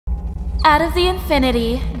Out of the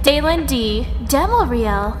Infinity, DaelynD, demo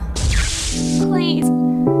reel. Please,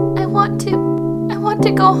 I want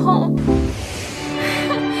to go home.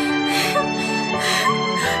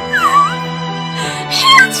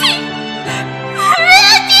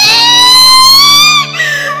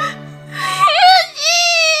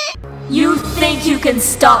 You think you can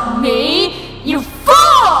stop me? You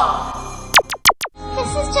fool!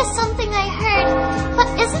 This is just something I heard, but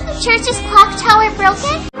isn't the church's clock tower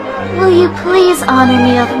broken? Will you please honor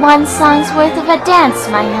me with one song's worth of a dance,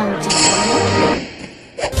 my young gentleman?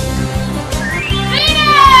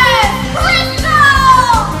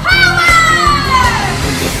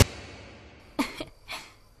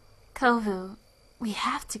 Kovu, we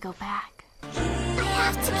have to go back. I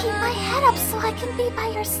have to keep my head up so I can be by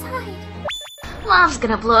your side. Mom's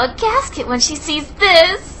gonna blow a gasket when she sees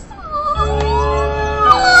this. What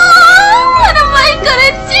am I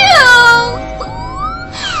gonna do?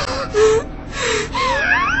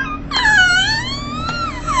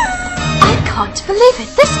 I can't believe it.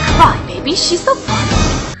 This crybaby, she's the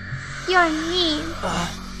one. You're mean.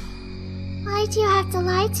 Why do you have to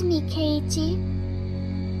lie to me, Keiichi?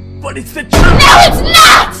 But it's the truth! No, it's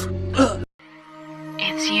not!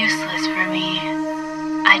 It's useless for me.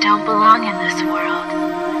 I don't belong in this world.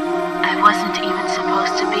 I wasn't even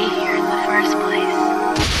supposed to be here in the first place.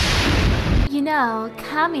 You know,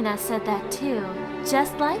 Kamina said that too,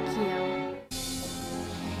 just like you.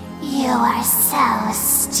 You are so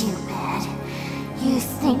stupid. You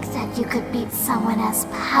think that you could beat someone as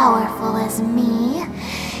powerful as me?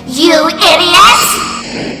 You idiot!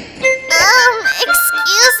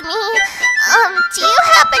 Excuse me. Do you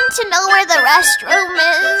happen to know where the restroom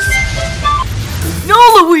is? No,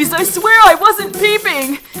 Louise, I swear I wasn't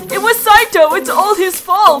peeping! It was Saito, it's all his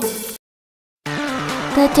fault!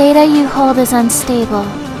 The data you hold is unstable.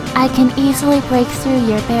 I can easily break through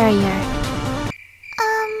your barrier.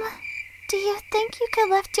 Do you think you could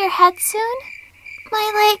lift your head soon?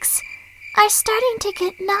 My legs are starting to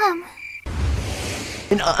get numb.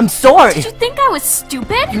 I'm sorry! Did you think I was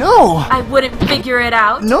stupid? No! I wouldn't figure it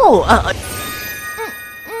out. No,